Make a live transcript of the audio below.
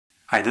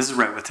Hi, this is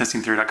Rhett with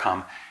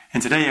testingtheory.com,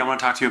 and today I want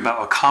to talk to you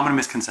about a common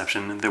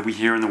misconception that we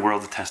hear in the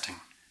world of testing.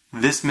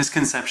 This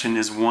misconception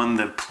is one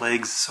that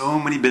plagues so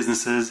many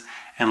businesses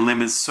and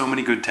limits so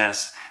many good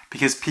tests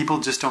because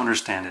people just don't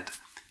understand it.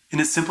 In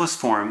its simplest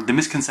form, the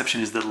misconception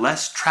is that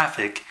less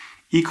traffic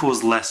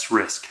equals less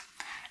risk.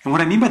 And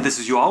what I mean by this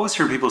is you always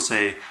hear people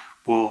say,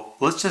 well,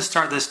 let's just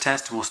start this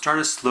test and we'll start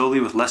it slowly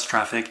with less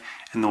traffic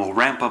and then we'll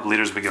ramp up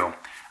later as we go.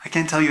 I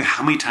can't tell you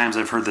how many times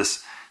I've heard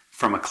this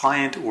from a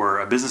client or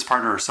a business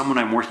partner or someone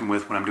I'm working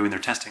with when I'm doing their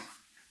testing.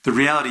 The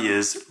reality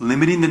is,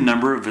 limiting the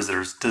number of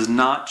visitors does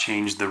not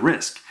change the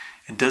risk.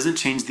 It doesn't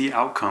change the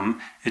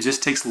outcome, it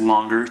just takes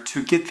longer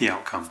to get the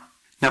outcome.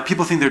 Now,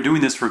 people think they're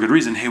doing this for a good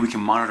reason. Hey, we can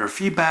monitor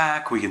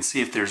feedback, we can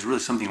see if there's really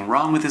something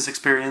wrong with this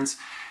experience.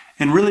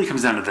 And really it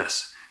comes down to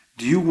this.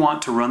 Do you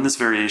want to run this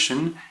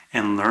variation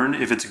and learn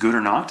if it's good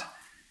or not?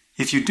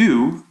 If you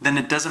do, then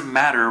it doesn't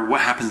matter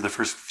what happens the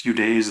first few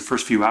days, the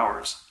first few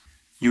hours.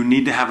 You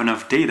need to have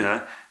enough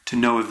data to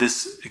know if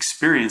this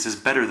experience is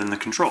better than the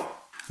control.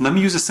 Let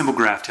me use a simple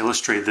graph to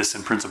illustrate this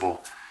in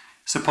principle.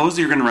 Suppose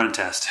that you're going to run a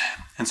test,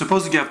 and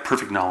suppose you have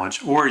perfect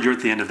knowledge, or you're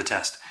at the end of the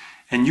test,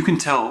 and you can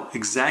tell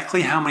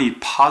exactly how many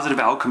positive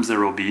outcomes there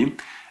will be,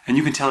 and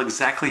you can tell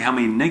exactly how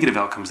many negative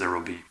outcomes there will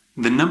be.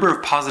 The number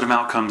of positive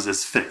outcomes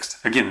is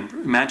fixed. Again,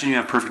 imagine you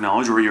have perfect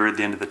knowledge or you're at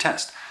the end of the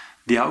test.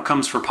 The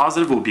outcomes for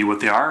positive will be what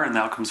they are, and the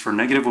outcomes for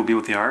negative will be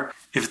what they are.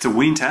 If it's a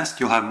winning test,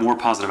 you'll have more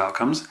positive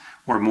outcomes,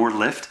 or more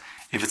lift.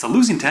 If it's a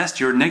losing test,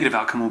 your negative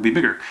outcome will be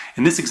bigger.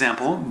 In this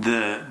example,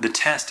 the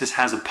test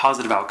has a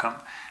positive outcome,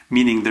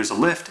 meaning there's a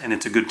lift and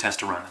it's a good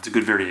test to run. It's a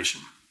good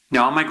variation.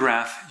 Now on my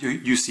graph,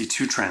 you see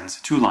two trends,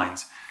 two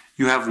lines.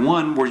 You have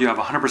one where you have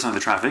 100% of the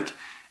traffic,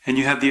 and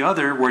you have the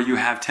other where you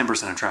have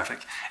 10% of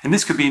traffic. And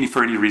this could be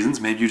for any reasons.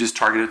 Maybe you just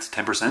target it to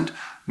 10%.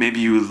 Maybe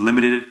you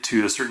limited it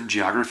to a certain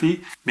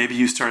geography. Maybe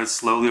you started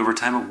slowly over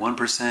time at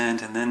 1%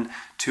 and then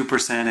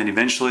 2%, and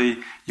eventually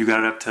you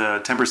got it up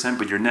to 10%,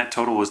 but your net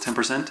total was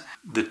 10%.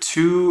 The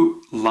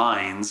two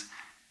lines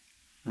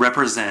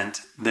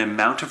represent the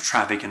amount of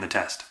traffic in the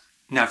test.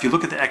 Now, if you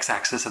look at the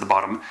x-axis at the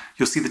bottom,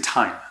 you'll see the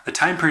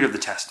time period of the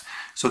test.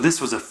 So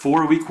this was a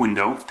 4-week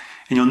window,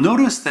 and you'll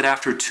notice that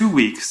after 2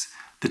 weeks,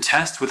 the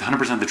test with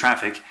 100% of the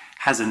traffic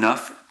has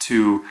enough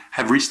to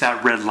have reached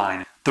that red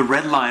line. The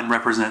red line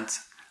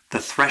represents the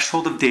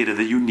threshold of data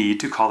that you need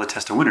to call the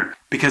test a winner.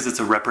 Because it's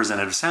a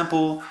representative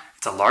sample,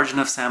 it's a large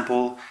enough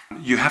sample,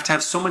 you have to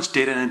have so much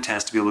data in a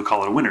test to be able to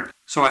call it a winner.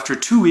 So after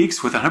 2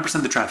 weeks with 100%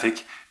 of the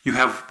traffic, you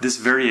have this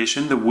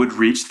variation that would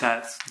reach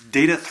that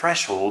data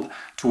threshold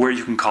to where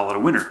you can call it a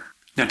winner.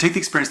 Now take the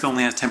experience that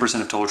only has 10%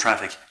 of total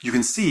traffic. You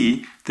can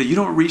see that you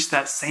don't reach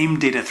that same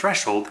data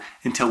threshold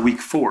until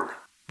week 4.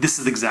 This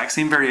is the exact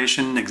same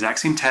variation, exact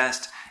same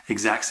test,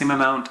 exact same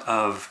amount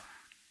of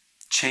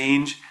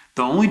change.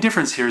 The only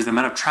difference here is the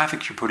amount of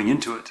traffic you're putting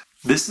into it.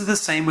 This is the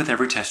same with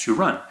every test you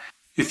run.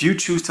 If you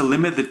choose to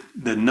limit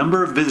the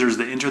number of visitors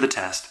that enter the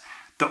test,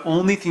 the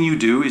only thing you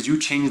do is you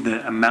change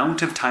the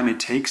amount of time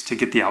it takes to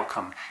get the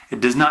outcome.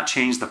 It does not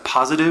change the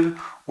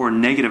positive or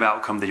negative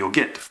outcome that you'll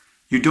get.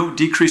 You don't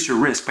decrease your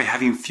risk by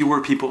having fewer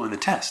people in the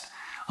test.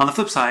 On the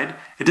flip side,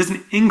 it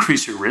doesn't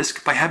increase your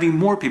risk by having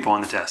more people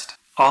on the test.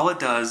 All it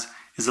does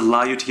is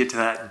allow you to get to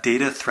that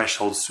data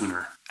threshold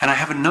sooner. And I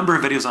have a number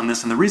of videos on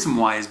this, and the reason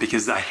why is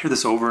because I hear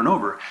this over and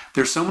over.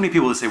 There's so many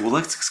people that say, well,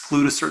 let's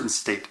exclude a certain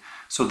state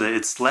so that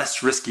it's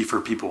less risky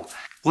for people.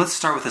 Let's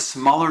start with a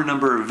smaller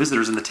number of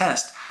visitors in the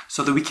test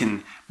so that we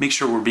can make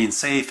sure we're being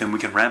safe and we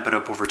can ramp it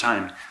up over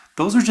time.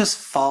 Those are just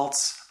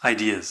false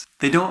ideas.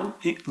 They don't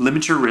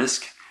limit your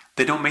risk.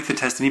 They don't make the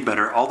test any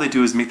better. All they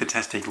do is make the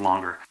test take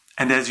longer.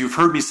 And as you've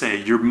heard me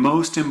say, your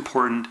most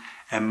important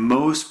and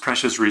most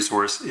precious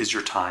resource is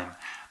your time.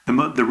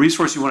 The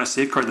resource you want to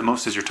safeguard the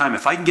most is your time.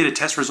 If I can get a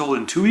test result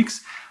in 2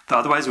 weeks,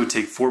 otherwise it would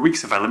take 4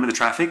 weeks if I limit the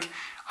traffic,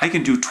 I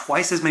can do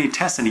twice as many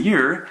tests in a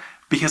year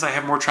because I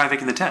have more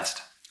traffic in the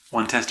test.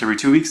 1 test every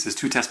 2 weeks is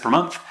 2 tests per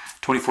month,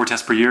 24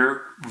 tests per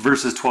year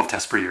versus 12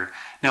 tests per year.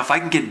 Now, if I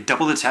can get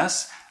double the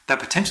tests, that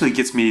potentially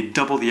gets me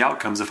double the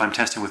outcomes if I'm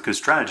testing with good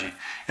strategy.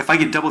 If I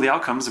get double the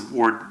outcomes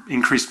or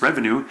increased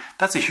revenue,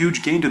 that's a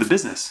huge gain to the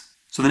business.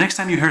 So the next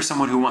time you hear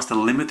someone who wants to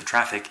limit the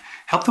traffic,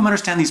 help them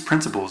understand these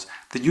principles,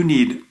 that you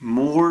need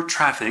more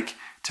traffic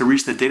to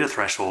reach the data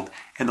threshold,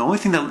 and the only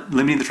thing that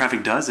limiting the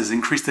traffic does is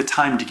increase the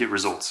time to get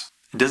results.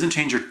 It doesn't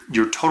change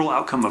your total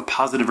outcome of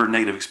positive or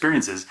negative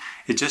experiences,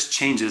 it just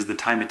changes the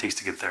time it takes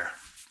to get there.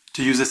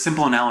 To use a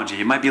simple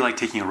analogy, it might be like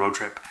taking a road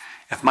trip.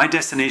 If my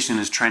destination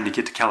is trying to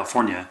get to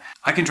California,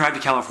 I can drive to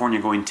California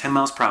going 10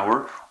 miles per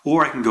hour,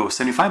 or I can go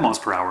 75 miles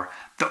per hour.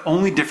 The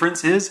only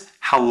difference is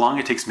how long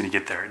it takes me to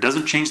get there. It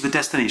doesn't change the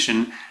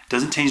destination,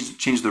 doesn't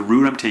change the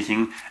route I'm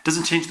taking, it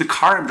doesn't change the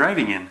car I'm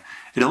driving in.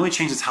 It only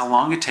changes how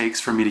long it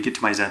takes for me to get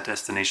to my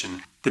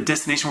destination. The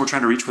destination we're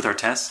trying to reach with our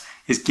tests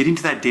is getting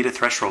to that data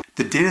threshold.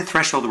 The data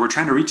threshold that we're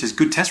trying to reach is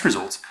good test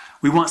results.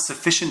 We want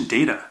sufficient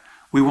data.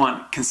 We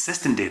want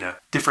consistent data,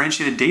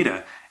 differentiated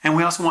data, and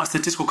we also want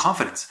statistical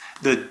confidence.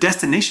 The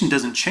destination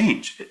doesn't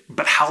change,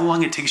 but how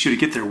long it takes you to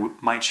get there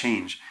might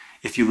change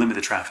if you limit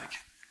the traffic.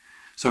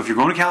 So if you're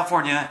going to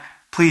California,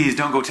 please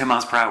don't go 10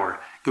 miles per hour.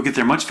 You'll get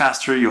there much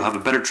faster, you'll have a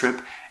better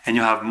trip, and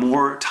you'll have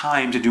more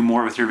time to do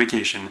more with your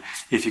vacation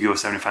if you go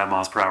 75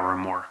 miles per hour or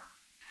more.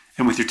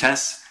 And with your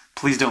tests,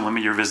 please don't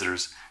limit your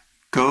visitors.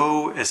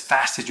 Go as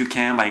fast as you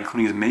can by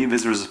including as many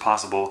visitors as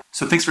possible.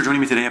 So thanks for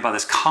joining me today about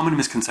this common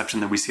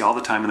misconception that we see all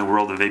the time in the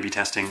world of A/B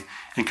testing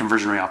and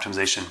conversion rate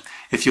optimization.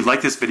 If you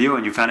liked this video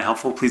and you found it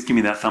helpful, please give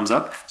me that thumbs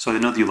up so I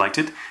know that you liked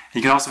it. And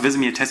you can also visit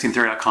me at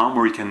testingtheory.com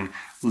where you can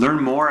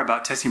learn more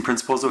about testing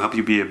principles that will help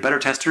you be a better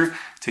tester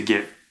to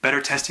get better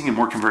testing and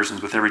more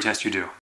conversions with every test you do.